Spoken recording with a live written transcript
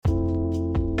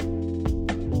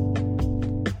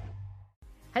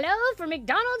from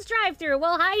McDonald's drive-thru.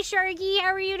 Well, hi, Sharky. How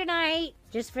are you tonight?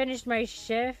 Just finished my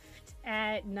shift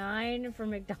at 9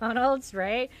 from McDonald's,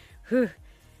 right? Whew.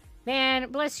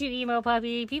 Man, bless you, emo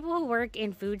puppy. People who work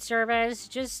in food service,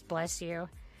 just bless you.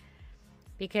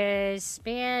 Because,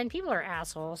 man, people are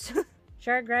assholes.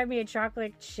 Shark, grab me a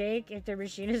chocolate shake if the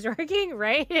machine is working,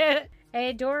 right? I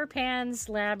adore Pan's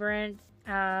Labyrinth.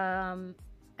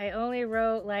 I only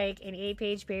wrote like an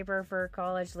 8-page paper for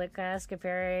college lit class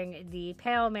comparing the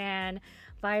Pale Man,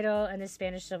 Vital, and the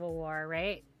Spanish Civil War,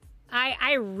 right?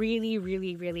 I really,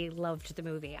 really, really loved the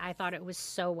movie. I thought it was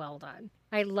so well done.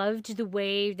 I loved the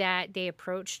way that they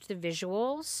approached the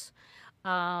visuals.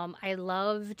 I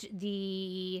loved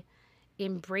the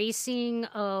embracing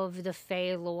of the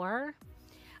Fae lore.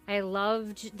 I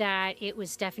loved that it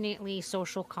was definitely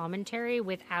social commentary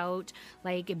without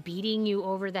like beating you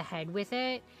over the head with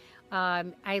it.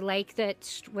 I like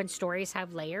that when stories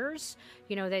have layers,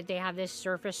 you know, that they have this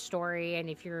surface story, and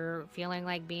if you're feeling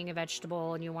like being a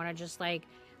vegetable and you want to just like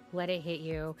let it hit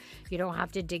you, you don't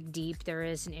have to dig deep. There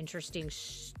is an interesting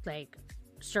like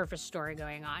surface story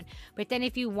going on. But then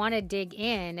if you want to dig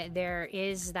in, there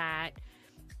is that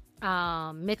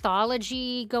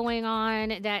mythology going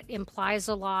on that implies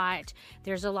a lot.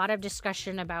 There's a lot of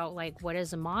discussion about like what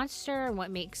is a monster and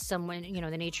what makes someone, you know,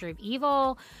 the nature of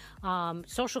evil,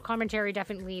 social commentary,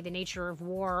 definitely the nature of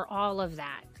war, all of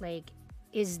that like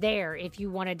is there if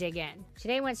you want to dig in.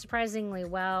 Today went surprisingly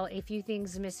well. A few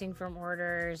things missing from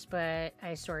orders, but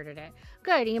I sorted it.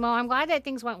 Good, emo. I'm glad that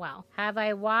things went well. Have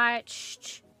I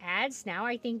watched ads? Now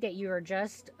I think that you are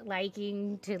just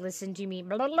liking to listen to me.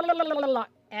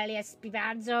 El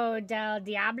Espinazo del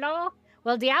Diablo?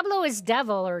 Well, Diablo is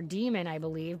devil or demon, I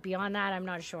believe. Beyond that, I'm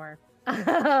not sure.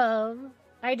 I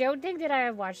don't think that I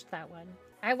have watched that one.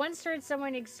 I once heard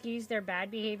someone excuse their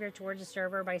bad behavior towards a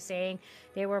server by saying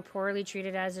they were poorly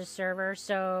treated as a server,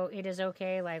 so it is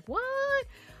okay. Like, what?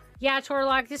 Yeah,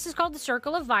 Torlock, this is called the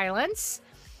Circle of Violence.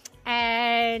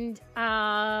 And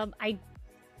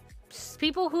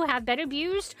people who have been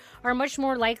abused are much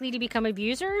more likely to become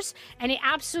abusers, and it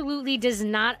absolutely does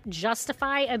not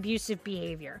justify abusive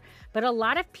behavior. But a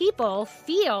lot of people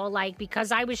feel like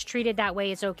because I was treated that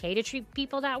way, it's okay to treat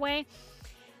people that way.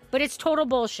 But it's total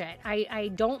bullshit.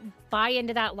 I don't buy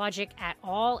into that logic at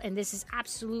all, and this is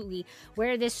absolutely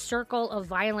where this circle of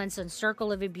violence and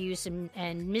circle of abuse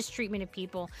and mistreatment of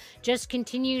people just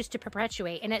continues to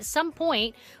perpetuate. And at some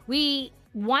point, we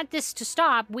want this to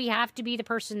stop. We have to be the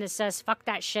person that says, fuck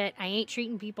that shit. I ain't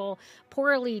treating people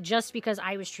poorly just because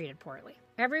I was treated poorly.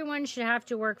 Everyone should have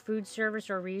to work food service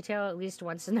or retail at least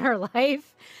once in their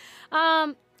life.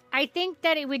 I think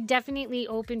that it would definitely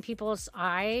open people's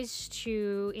eyes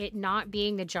to it not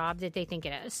being the job that they think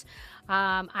it is.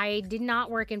 I did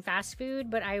not work in fast food,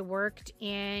 but I worked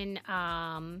in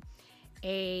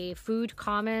a food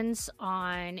commons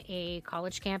on a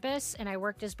college campus, and I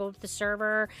worked as both the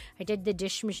server, I did the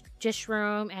dish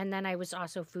room, and then I was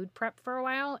also food prep for a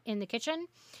while in the kitchen.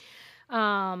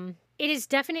 It is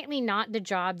definitely not the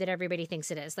job that everybody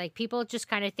thinks it is. Like, people just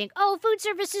kind of think, oh, food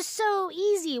service is so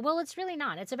easy. Well, it's really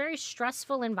not. It's a very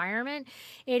stressful environment.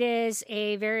 It is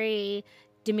a very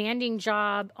demanding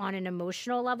job on an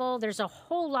emotional level. There's a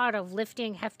whole lot of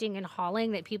lifting, hefting, and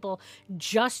hauling that people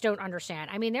just don't understand.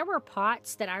 I mean, there were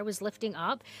pots that I was lifting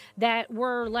up that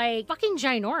were like fucking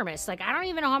ginormous. Like, I don't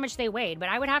even know how much they weighed, but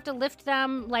I would have to lift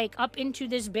them like up into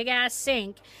this big ass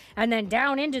sink and then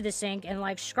down into the sink and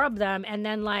like scrub them and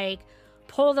then like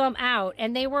pull them out.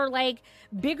 And they were like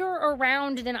bigger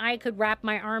around than I could wrap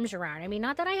my arms around. I mean,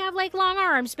 not that I have like long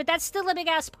arms, but that's still a big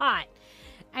ass pot.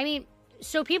 I mean,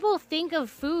 so people think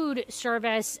of food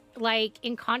service like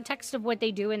in context of what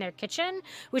they do in their kitchen,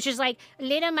 which is like a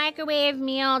little microwave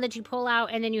meal that you pull out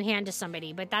and then you hand to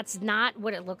somebody. But that's not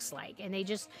what it looks like. And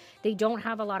they don't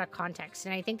have a lot of context.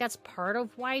 And I think that's part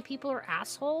of why people are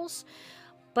assholes.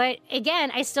 But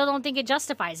again, I still don't think it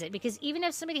justifies it, because even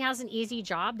if somebody has an easy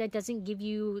job, that doesn't give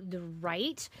you the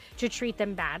right to treat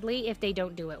them badly if they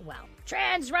don't do it well.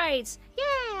 Trans rights.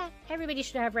 Yeah, everybody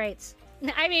should have rights.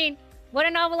 I mean, what a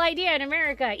novel idea in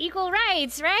America. Equal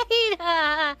rights,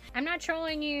 right? I'm not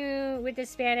trolling you with the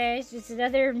Spanish. It's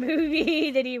another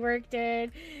movie that he worked in.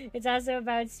 It's also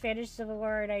about Spanish Civil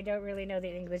War, and I don't really know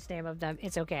the English name of them.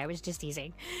 It's okay. I was just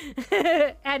teasing.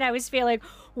 And I was feeling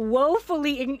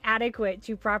woefully inadequate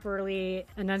to properly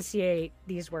enunciate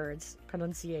these words.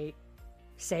 Pronunciate.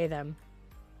 Say them.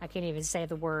 I can't even say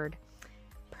the word.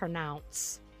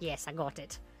 Pronounce. Yes, I got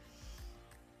it.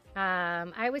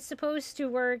 I was supposed to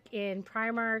work in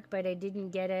Primark, but I didn't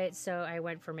get it, so I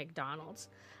went for McDonald's.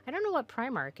 I don't know what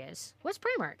Primark is. What's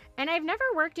Primark? And I've never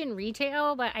worked in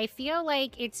retail, but I feel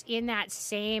like it's in that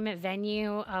same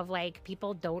venue of like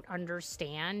people don't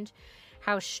understand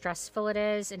how stressful it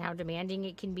is and how demanding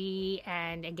it can be.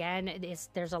 And again,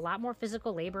 there's a lot more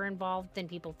physical labor involved than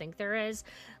people think there is.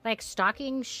 Like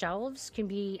stocking shelves can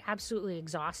be absolutely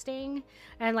exhausting,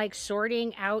 and like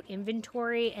sorting out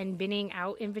inventory and binning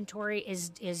out inventory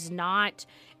is not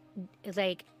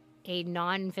like a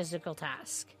non-physical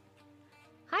task.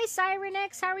 Hi,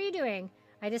 Sirenix. How are you doing?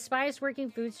 I despised working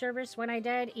food service when I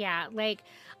did. Yeah, like,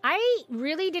 I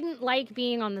really didn't like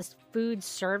being on this food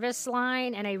service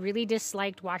line, and I really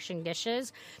disliked washing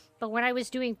dishes. But when I was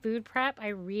doing food prep, I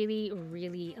really,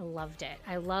 really loved it.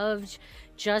 I loved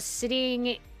just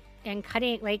sitting and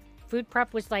cutting, like, food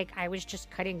prep was like I was just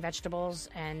cutting vegetables,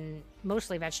 and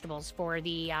mostly vegetables, for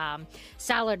the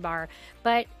salad bar.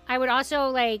 But I would also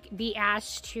like be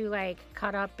asked to like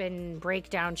cut up and break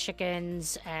down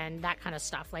chickens and that kind of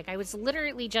stuff. Like I was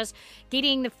literally just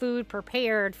getting the food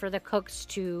prepared for the cooks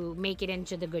to make it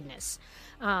into the goodness.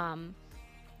 And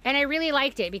I really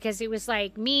liked it because it was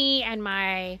like me and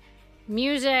my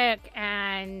music,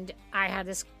 and I had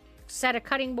this set of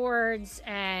cutting boards,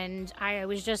 and I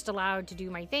was just allowed to do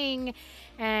my thing,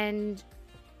 and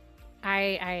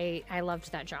I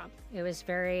loved that job. It was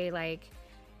very like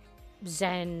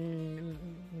Zen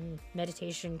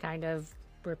meditation kind of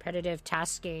repetitive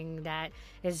tasking that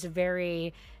is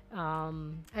very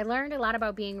I learned a lot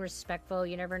about being respectful.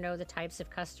 You never know the types of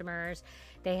customers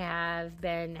they have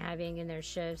been having in their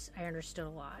shifts. I understood a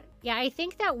lot. Yeah, I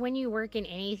think that when you work in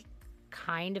any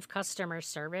kind of customer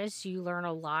service, you learn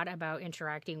a lot about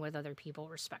interacting with other people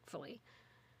respectfully.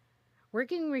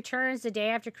 Working returns the day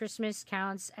after Christmas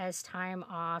counts as time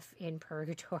off in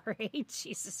purgatory.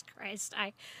 Jesus Christ.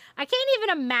 I can't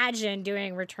even imagine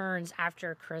doing returns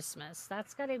after Christmas.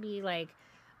 That's got to be like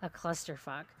a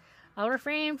clusterfuck. I'll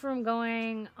refrain from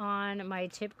going on my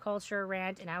tip culture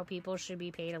rant and how people should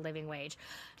be paid a living wage.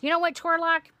 You know what,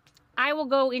 Torlock? I will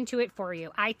go into it for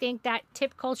you. I think that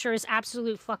tip culture is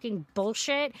absolute fucking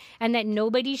bullshit, and that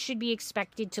nobody should be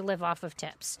expected to live off of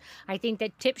tips. I think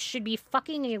that tips should be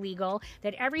fucking illegal,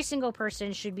 that every single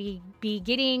person should be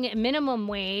getting minimum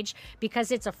wage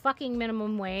because it's a fucking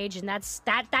minimum wage, and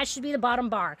that should be the bottom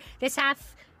bar. This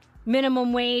half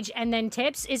minimum wage and then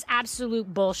tips is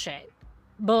absolute bullshit.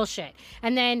 Bullshit.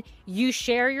 And then you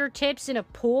share your tips in a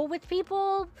pool with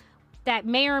people that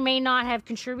may or may not have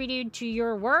contributed to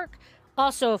your work,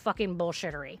 also fucking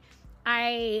bullshittery.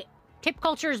 Tip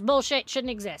culture is bullshit, shouldn't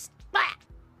exist. Blah!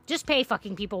 Just pay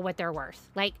fucking people what they're worth.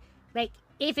 Like,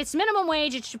 if it's minimum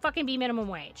wage, it should fucking be minimum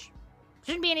wage.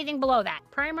 Shouldn't be anything below that.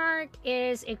 Primark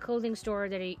is a clothing store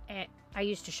that I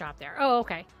used to shop there. Oh,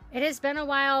 okay. It has been a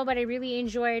while, but I really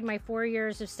enjoyed my 4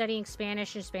 years of studying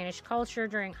Spanish and Spanish culture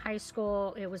during high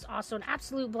school. It was also an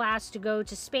absolute blast to go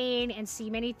to Spain and see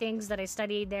many things that I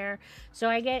studied there. So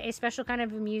I get a special kind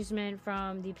of amusement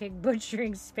from the pig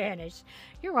butchering Spanish.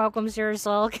 You're welcome, Sir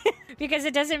Sulk. Because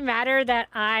it doesn't matter that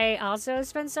I also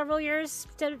spent several years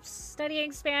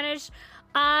studying Spanish.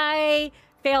 I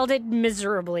failed it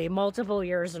miserably multiple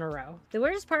years in a row. The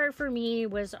worst part for me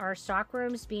was our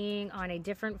stockrooms being on a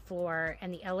different floor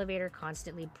and the elevator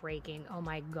constantly breaking. Oh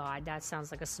my god, that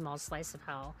sounds like a small slice of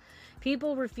hell.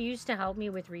 People refused to help me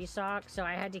with restock, so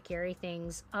I had to carry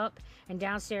things up and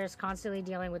downstairs, constantly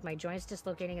dealing with my joints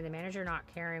dislocating and the manager not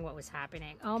caring what was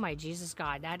happening. Oh my Jesus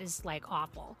God, that is like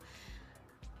awful.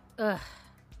 Ugh.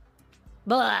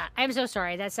 Blah. I'm so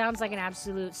sorry. That sounds like an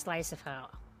absolute slice of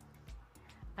hell.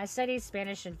 I studied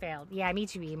Spanish and failed. Yeah, me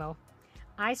too, emo.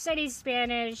 I studied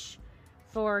Spanish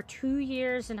for 2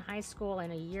 years in high school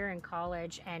and a year in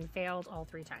college and failed all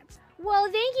 3 times. Well,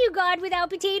 thank you, God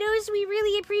Without Potatoes. We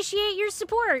really appreciate your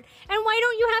support. And why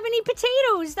don't you have any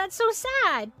potatoes? That's so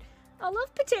sad. I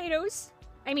love potatoes.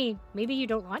 I mean, maybe you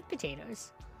don't want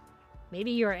potatoes.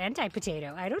 Maybe you're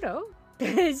anti-potato. I don't know.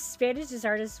 Spanish is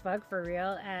hard as fuck for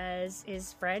real, as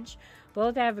is French.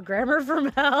 Both have grammar from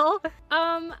hell.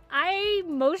 I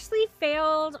mostly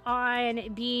failed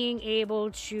on being able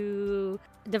to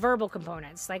the verbal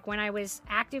components. Like when I was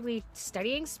actively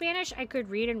studying Spanish, I could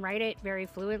read and write it very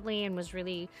fluently and was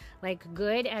really like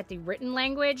good at the written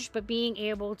language, but being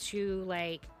able to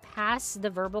like pass the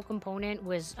verbal component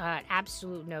was an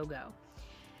absolute no-go.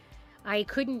 I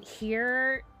couldn't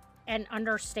hear and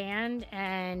understand,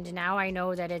 and now I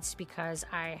know that it's because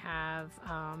I have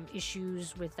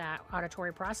issues with that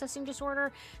auditory processing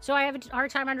disorder, so I have a hard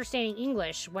time understanding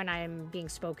English when I'm being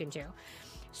spoken to.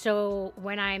 So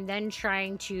when I'm then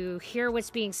trying to hear what's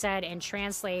being said and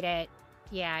translate it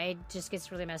yeah, it just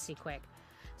gets really messy quick.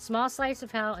 Small slice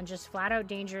of hell and just flat out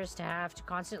dangerous to have to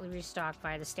constantly restock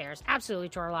via the stairs. Absolutely,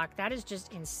 Torlock. That is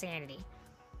just insanity.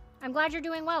 I'm glad you're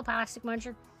doing well, Plastic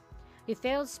Muncher. You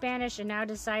failed Spanish and now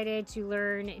decided to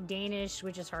learn Danish,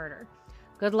 which is harder.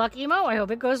 Good luck, Emo. I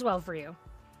hope it goes well for you.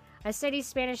 I studied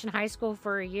Spanish in high school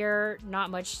for a year.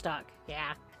 Not much stuck.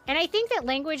 Yeah. And I think that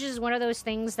language is one of those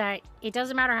things that it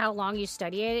doesn't matter how long you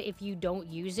study it. If you don't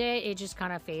use it, it just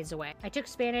kind of fades away. I took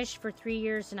Spanish for 3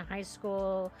 years in high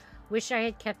school. Wish I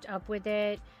had kept up with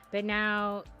it, but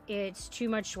now it's too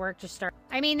much work to start.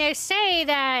 I mean, they say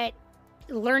that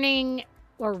learning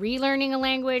or relearning a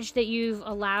language that you've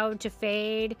allowed to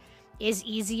fade is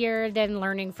easier than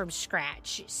learning from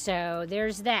scratch. So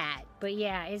there's that. But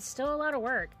yeah, it's still a lot of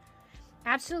work.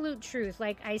 Absolute truth.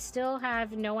 Like, I still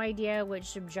have no idea what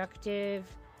subjunctive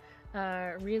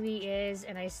really is,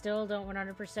 and I still don't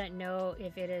 100% know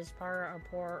if it is para or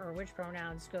por or which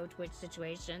pronouns go to which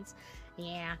situations.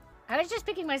 Yeah. I was just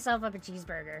picking myself up a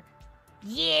cheeseburger.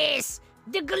 Yes!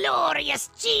 The glorious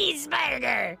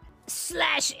cheeseburger!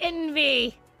 /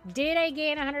 envy! Did I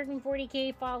gain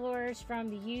 140k followers from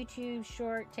the YouTube,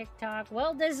 short, TikTok?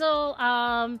 Well,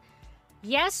 Dizzle,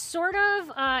 yes, sort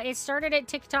of. It started at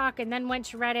TikTok and then went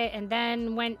to Reddit and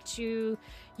then went to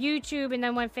YouTube and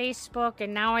then went Facebook,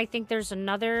 and now I think there's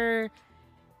another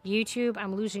YouTube.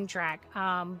 I'm losing track.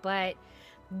 But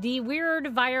the weird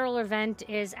viral event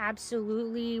is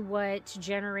absolutely what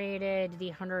generated the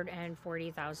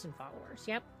 140,000 followers.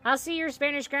 Yep. I'll see your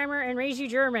Spanish grammar and raise you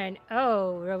German.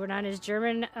 Oh, Robonon, is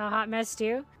German a hot mess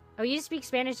too? Oh, you speak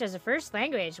Spanish as a first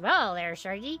language. Well, there,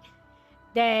 Sharky.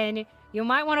 Then you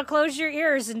might want to close your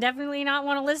ears and definitely not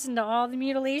want to listen to all the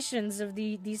mutilations of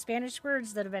the Spanish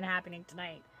words that have been happening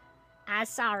tonight.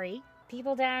 Sorry.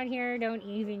 People down here don't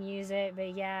even use it,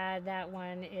 but yeah, that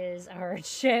one is a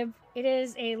hardship. It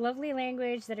is a lovely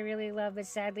language that I really love, but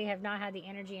sadly have not had the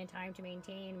energy and time to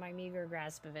maintain my meager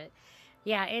grasp of it.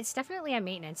 Yeah, it's definitely a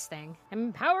maintenance thing. I'm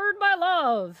empowered by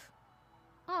love.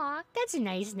 Aw, that's a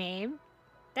nice name.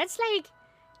 That's like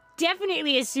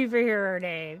definitely a superhero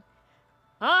name.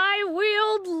 I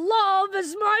wield love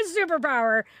as my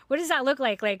superpower. What does that look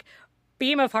like? Like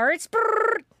beam of hearts?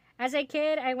 Brrr. As a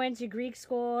kid, I went to Greek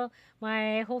school.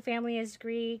 My whole family is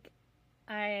Greek.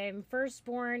 I'm first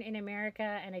born in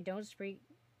America, and I don't speak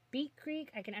Greek.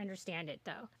 I can understand it,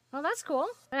 though. Well, that's cool.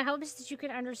 It helps that you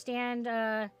can understand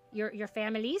your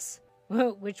families.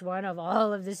 Which one of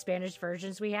all of the Spanish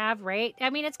versions we have, right?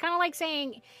 I mean, it's kind of like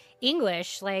saying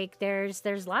English. Like,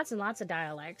 there's lots and lots of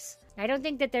dialects. I don't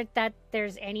think that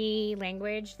there's any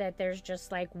language that there's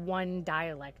just, like, one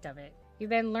dialect of it. You've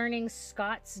been learning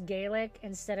Scots Gaelic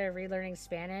instead of relearning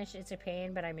Spanish. It's a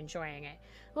pain, but I'm enjoying it.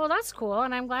 Well, that's cool,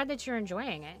 and I'm glad that you're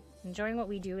enjoying it. Enjoying what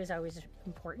we do is always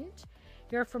important.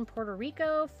 You're from Puerto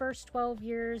Rico. First 12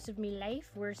 years of my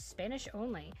life were Spanish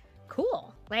only.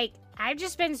 Cool. Like, I've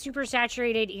just been super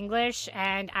saturated English,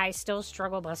 and I still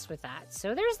struggle best with that.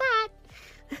 So there's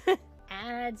that.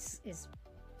 Ads is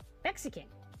Mexican.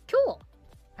 Cool.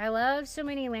 I love so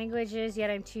many languages,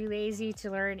 yet I'm too lazy to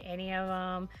learn any of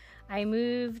them. I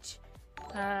moved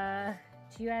to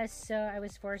US, so I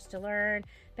was forced to learn.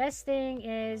 Best thing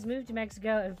is move to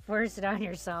Mexico and force it on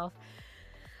yourself.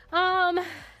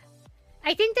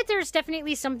 I think that there's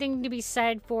definitely something to be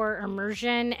said for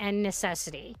immersion and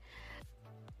necessity.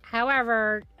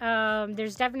 However,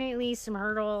 there's definitely some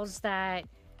hurdles that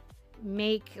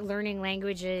make learning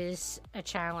languages a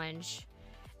challenge.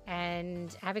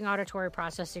 And having auditory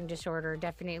processing disorder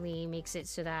definitely makes it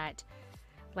so that,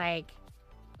 like,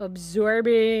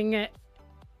 absorbing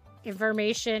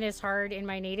information is hard in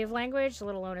my native language,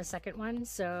 let alone a second one.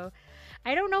 So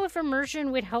I don't know if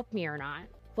immersion would help me or not.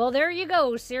 Well, there you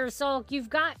go, Sir Sulk. You've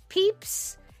got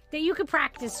peeps that you could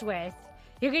practice with.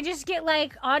 You could just get,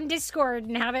 like, on Discord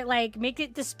and have it, like, make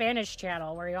it the Spanish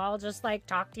channel where you all just, like,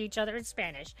 talk to each other in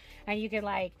Spanish. And you could,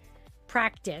 like,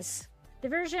 practice. The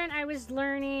version I was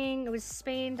learning was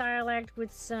Spain dialect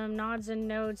with some nods and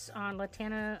notes on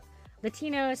Latino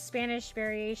Spanish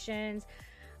variations.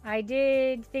 I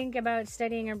did think about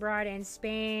studying abroad in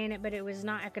Spain, but it was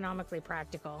not economically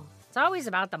practical. It's always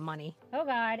about the money. Oh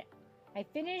God. I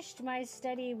finished my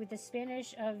study with the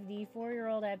Spanish of the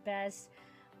 4-year-old at best.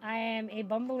 I am a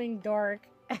bumbling dork.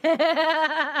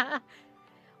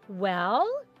 Well,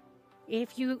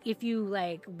 if you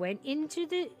like went into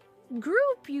the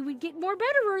group, you would get more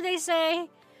better, they say.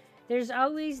 There's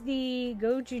always the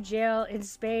go to jail in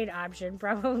Spain option,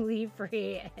 probably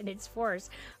free, and it's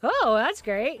forced. Oh, that's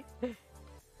great.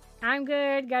 I'm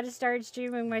good. Got to start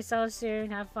streaming myself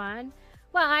soon. Have fun.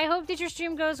 Well, I hope that your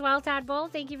stream goes well, Tadpole.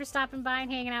 Thank you for stopping by and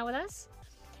hanging out with us.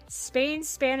 Spain's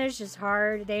Spanish is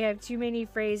hard. They have too many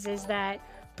phrases that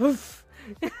poof.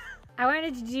 I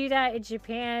wanted to do that in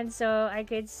Japan so I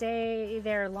could say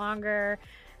they're longer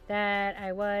that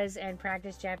I was and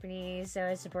practice Japanese, so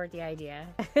I support the idea.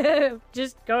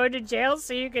 Just go to jail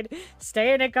so you could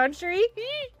stay in a country?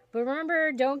 But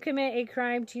remember, don't commit a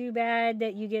crime too bad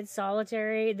that you get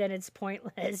solitary, then it's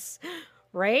pointless.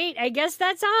 Right? I guess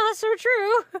that's also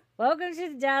true. Welcome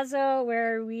to the Dazzle,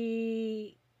 where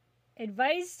we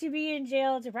advise to be in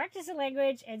jail to practice a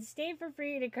language and stay for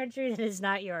free in a country that is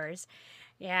not yours.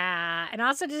 Yeah, and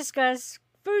also discuss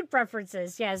food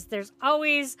preferences. Yes, there's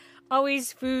always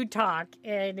food talk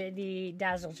in the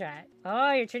Dazzle chat.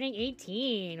 Oh, you're turning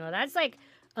 18. Well, that's like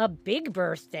a big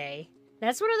birthday.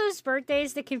 That's one of those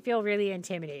birthdays that can feel really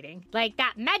intimidating. Like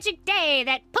that magic day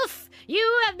that, poof,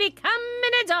 you have become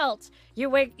an adult.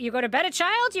 You go to bed a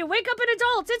child, you wake up an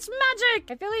adult. It's magic.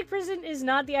 I feel like prison is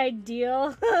not the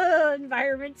ideal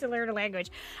environment to learn a language.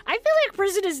 I feel like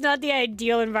prison is not the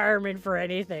ideal environment for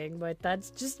anything, but that's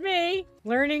just me.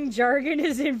 Learning jargon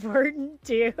is important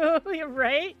too,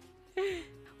 right?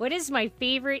 What is my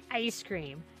favorite ice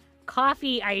cream?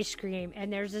 Coffee ice cream,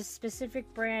 and there's a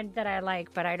specific brand that I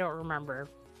like, but I don't remember.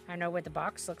 I know what the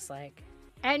box looks like.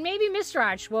 And maybe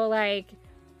Mistrach will like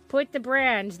put the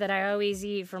brand that I always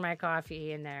eat for my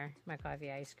coffee in there, my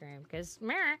coffee ice cream, because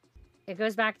it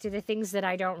goes back to the things that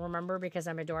I don't remember because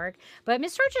I'm a dork. But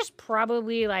Mistrach is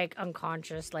probably like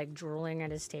unconscious, like drooling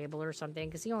at his table or something,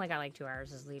 because he only got like 2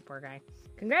 hours of sleep, poor guy.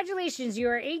 Congratulations, you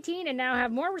are 18 and now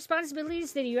have more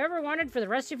responsibilities than you ever wanted for the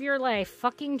rest of your life.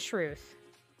 Fucking truth.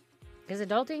 Because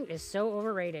adulting is so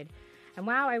overrated. And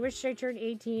wow, I wish I turned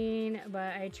 18,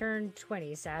 but I turned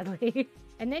 20, sadly.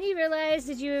 And then you realize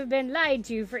that you have been lied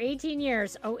to for 18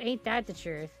 years. Oh, ain't that the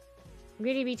truth? I'm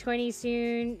going to be 20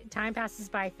 soon. Time passes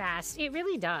by fast. It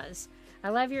really does. I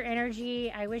love your energy.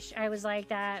 I wish I was like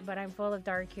that, but I'm full of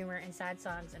dark humor and sad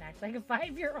songs and act like a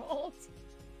 5-year-old.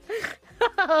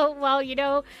 Well, you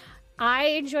know, I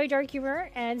enjoy dark humor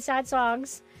and sad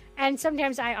songs. And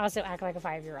sometimes I also act like a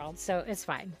 5-year-old, so it's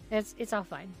fine. It's all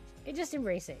fine. Just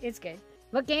embrace it. It's good.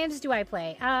 What games do I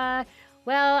play?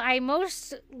 Well, I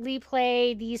mostly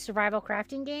play the survival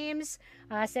crafting games.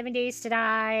 7 Days to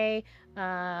Die,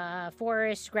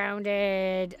 Forest,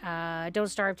 Grounded, Don't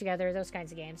Starve Together, those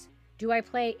kinds of games. Do I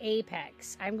play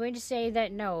Apex? I'm going to say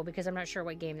that no, because I'm not sure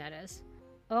what game that is.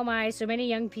 Oh my, so many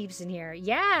young peeps in here.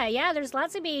 Yeah, there's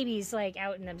lots of babies, like,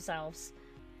 outing themselves.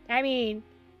 I mean,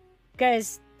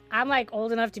 because I'm like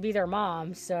old enough to be their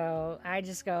mom, so I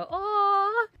just go,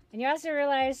 oh. And you also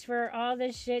realize for all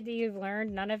this shit that you've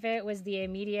learned, none of it was the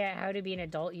immediate how to be an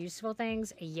adult useful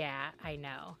things. Yeah, I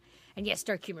know. And yes,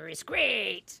 dark humor is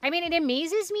great. I mean, it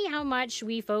amazes me how much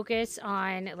we focus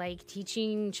on like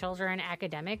teaching children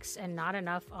academics and not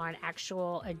enough on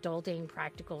actual adulting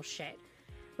practical shit.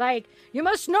 Like, you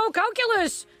must know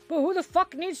calculus, but who the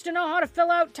fuck needs to know how to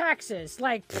fill out taxes?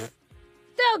 Like,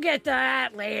 they'll get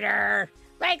that later.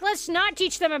 Like, let's not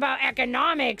teach them about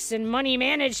economics and money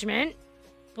management.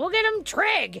 We'll get them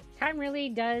trig. Time really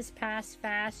does pass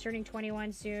fast. Turning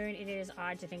 21 soon. It is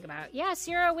odd to think about. Yeah,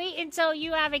 Sarah, wait until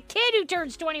you have a kid who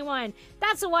turns 21.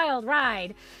 That's a wild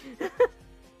ride.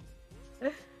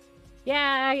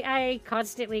 Yeah, I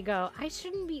constantly go, I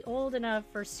shouldn't be old enough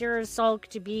for Sarah Sulk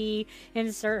to be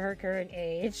insert her current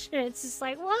age. It's just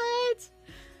like, what?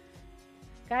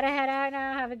 Gotta head out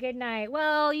now. Have a good night.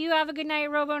 Well, you have a good night,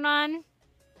 Robonon.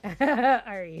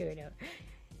 Are you? No.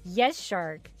 Yes,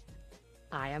 Shark.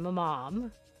 I am a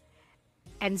mom.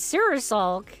 And Sarah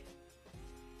Sulk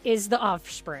is the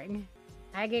offspring.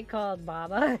 I get called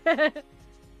Baba.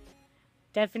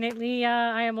 Definitely,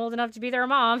 I am old enough to be their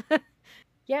mom.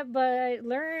 Yep, but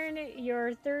learn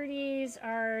your 30s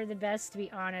are the best, to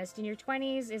be honest. And your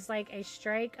 20s is like a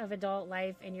strike of adult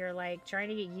life, and you're like trying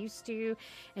to get used to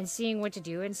and seeing what to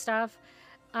do and stuff.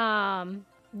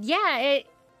 Yeah,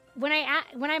 when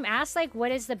I'm asked like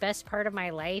what is the best part of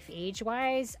my life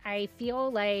age-wise, I feel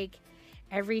like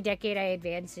every decade I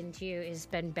advance into has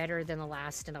been better than the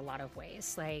last in a lot of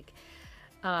ways. Like,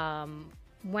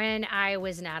 when I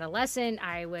was an adolescent,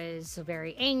 I was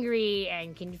very angry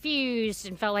and confused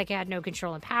and felt like I had no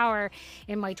control and power.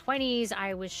 In my 20s,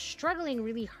 I was struggling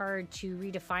really hard to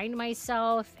redefine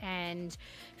myself and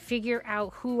figure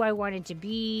out who I wanted to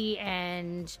be,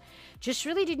 and just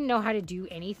really didn't know how to do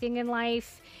anything in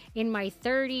life. In my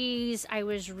 30s, I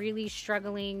was really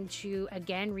struggling to,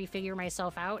 again, refigure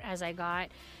myself out as I got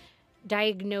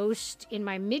diagnosed in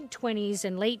my mid-20s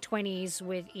and late 20s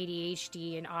with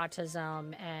ADHD and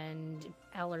autism and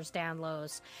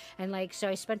Ehlers-Danlos. And like, so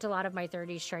I spent a lot of my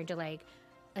 30s trying to like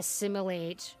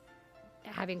assimilate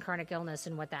having chronic illness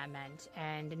and what that meant.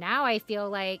 And now I feel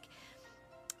like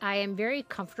I am very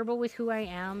comfortable with who I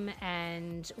am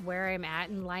and where I'm at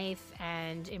in life,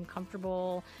 and am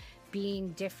comfortable being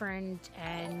different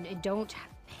and don't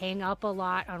hang up a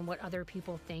lot on what other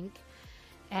people think.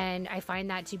 And I find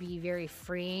that to be very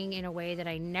freeing in a way that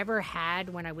I never had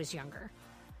when I was younger.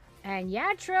 And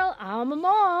yeah, Trill, I'm a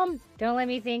mom. Don't let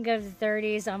me think of the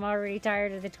 30s. I'm already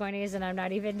tired of the 20s and I'm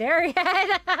not even there yet.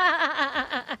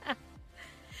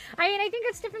 I mean, I think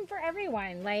it's different for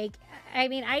everyone. Like, I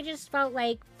mean, I just felt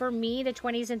like for me, the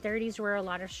 20s and 30s were a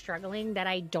lot of struggling that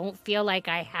I don't feel like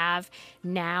I have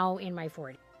now in my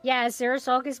 40s. Yeah, Sarah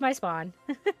Salk is my spawn.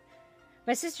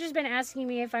 My sister's been asking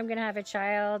me if I'm going to have a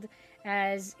child,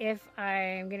 as if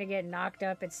I'm going to get knocked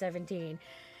up at 17.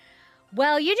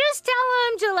 Well, you just tell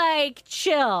them to, like,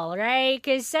 chill, right?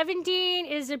 Because 17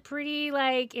 is a pretty,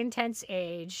 like, intense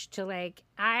age to, like,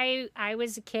 I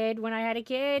was a kid when I had a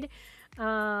kid.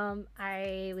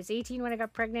 I was 18 when I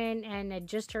got pregnant and had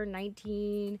just turned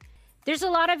 19. There's a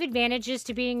lot of advantages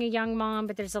to being a young mom,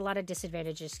 but there's a lot of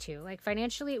disadvantages too. Like,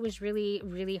 financially, it was really,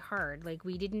 really hard. Like,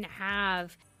 we didn't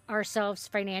have ourselves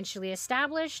financially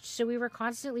established, so we were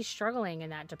constantly struggling in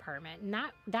that department, and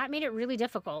that made it really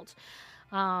difficult.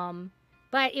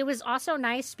 But it was also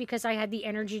nice because I had the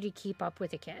energy to keep up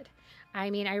with a kid. I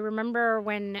mean, I remember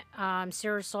when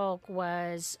Sarah Salk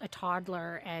was a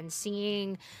toddler and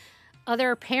seeing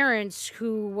other parents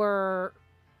who were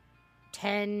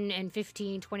 10 and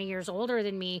 15, 20 years older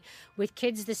than me with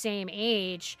kids the same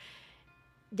age.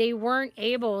 They weren't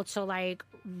able to, like,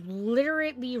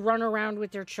 literally run around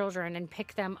with their children and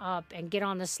pick them up and get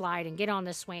on the slide and get on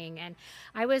the swing. And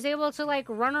I was able to, like,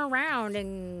 run around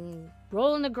and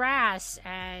roll in the grass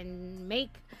and make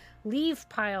leaf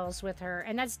piles with her.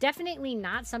 And that's definitely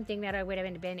not something that I would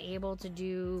have been able to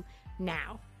do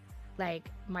now. Like,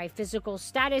 my physical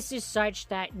status is such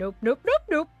that nope.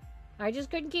 I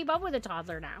just couldn't keep up with a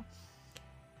toddler now.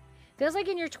 Feels like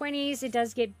in your 20s, it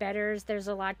does get better. There's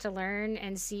a lot to learn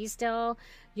and see still.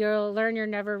 You'll learn you're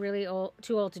never really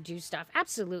too old to do stuff.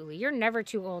 Absolutely. You're never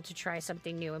too old to try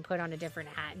something new and put on a different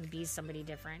hat and be somebody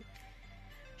different.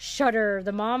 Shudder.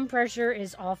 The mom pressure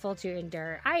is awful to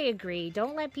endure. I agree.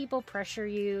 Don't let people pressure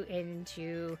you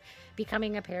into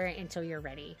becoming a parent until you're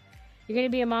ready. You're going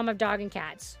to be a mom of dog and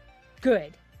cats.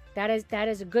 Good. That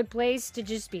is a good place to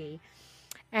just be.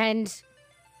 And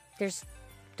there's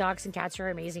dogs and cats are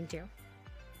amazing too.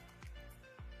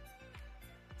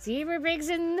 Zebra pigs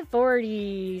in the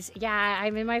 40s. Yeah,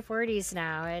 I'm in my 40s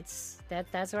now.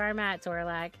 That's where I'm at,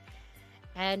 Torlak.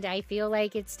 And I feel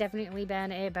like it's definitely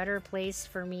been a better place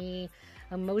for me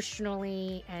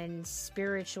emotionally and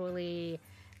spiritually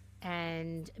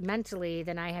and mentally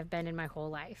than I have been in my whole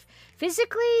life.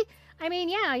 Physically, I mean,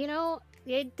 yeah, you know,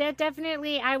 that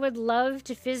definitely, I would love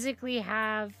to physically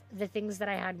have the things that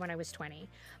I had when I was 20,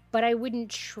 but I wouldn't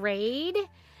trade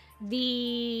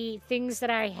the things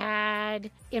that I had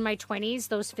in my 20s,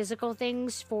 those physical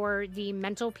things, for the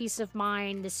mental peace of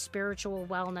mind, the spiritual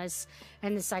wellness,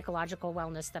 and the psychological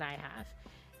wellness that I have.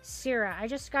 Sierra, I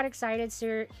just got excited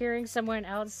hearing someone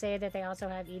else say that they also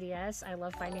have EDS. I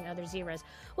love finding other zebras.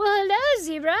 Well, hello,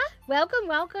 zebra. Welcome.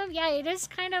 Yeah, it is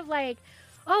kind of like,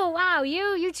 oh, wow,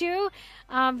 you too?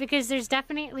 Because there's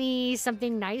definitely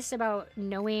something nice about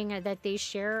knowing that they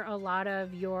share a lot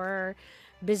of your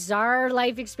bizarre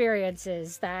life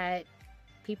experiences that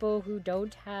people who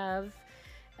don't have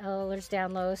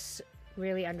Ehlers-Danlos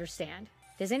really understand.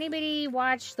 Does anybody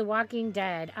watch The Walking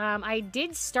Dead? I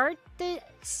did start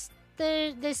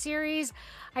the series.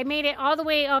 I made it all the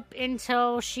way up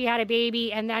until she had a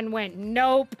baby and then went,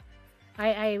 nope.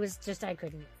 I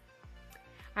couldn't.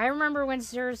 I remember when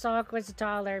Sarah Salk was a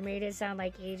toddler, made it sound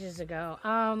like ages ago.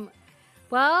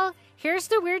 Well, here's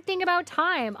the weird thing about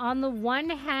time. On the one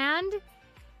hand,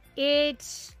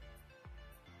 it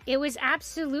was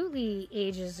absolutely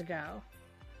ages ago.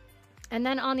 And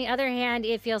then on the other hand,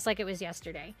 it feels like it was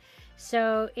yesterday.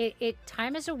 So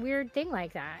time is a weird thing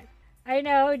like that. I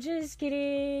know, just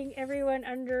kidding. Everyone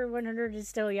under 100 is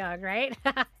still young, right?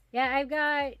 Yeah, I've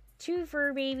got 2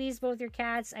 fur babies, both are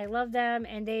cats. I love them,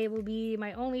 and they will be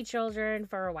my only children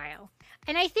for a while.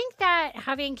 And I think that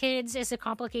having kids is a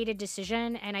complicated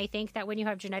decision, and I think that when you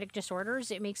have genetic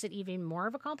disorders, it makes it even more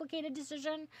of a complicated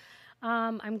decision.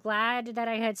 I'm glad that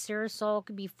I had Sarah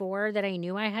Salk before that I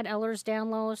knew I had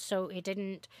Ehlers-Danlos, so it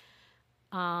didn't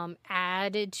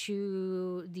add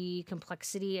to the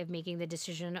complexity of making the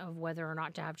decision of whether or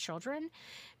not to have children,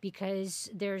 because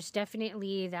there's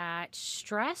definitely that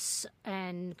stress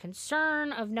and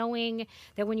concern of knowing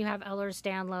that when you have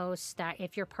Ehlers-Danlos, that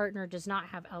if your partner does not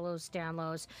have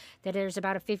Ehlers-Danlos, that there's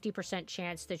about a 50%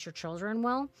 chance that your children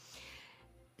will.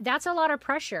 that's a lot of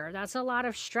pressure. That's a lot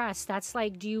of stress. That's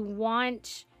like, do you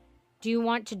want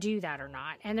to do that or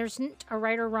not? And there's a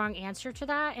right or wrong answer to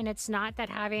that. And it's not that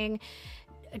having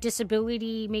a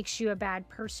disability makes you a bad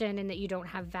person and that you don't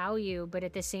have value, but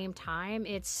at the same time,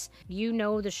 it's,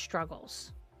 the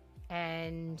struggles.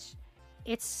 And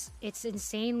it's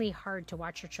insanely hard to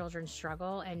watch your children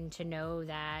struggle and to know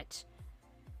that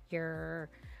you're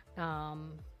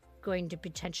going to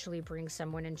potentially bring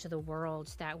someone into the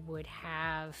world that would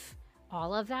have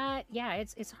all of that. Yeah,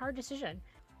 it's a hard decision.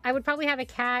 I would probably have a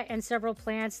cat and several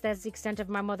plants. That's the extent of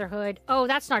my motherhood. Oh,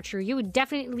 that's not true. You would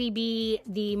definitely be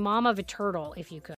the mom of a turtle if you could.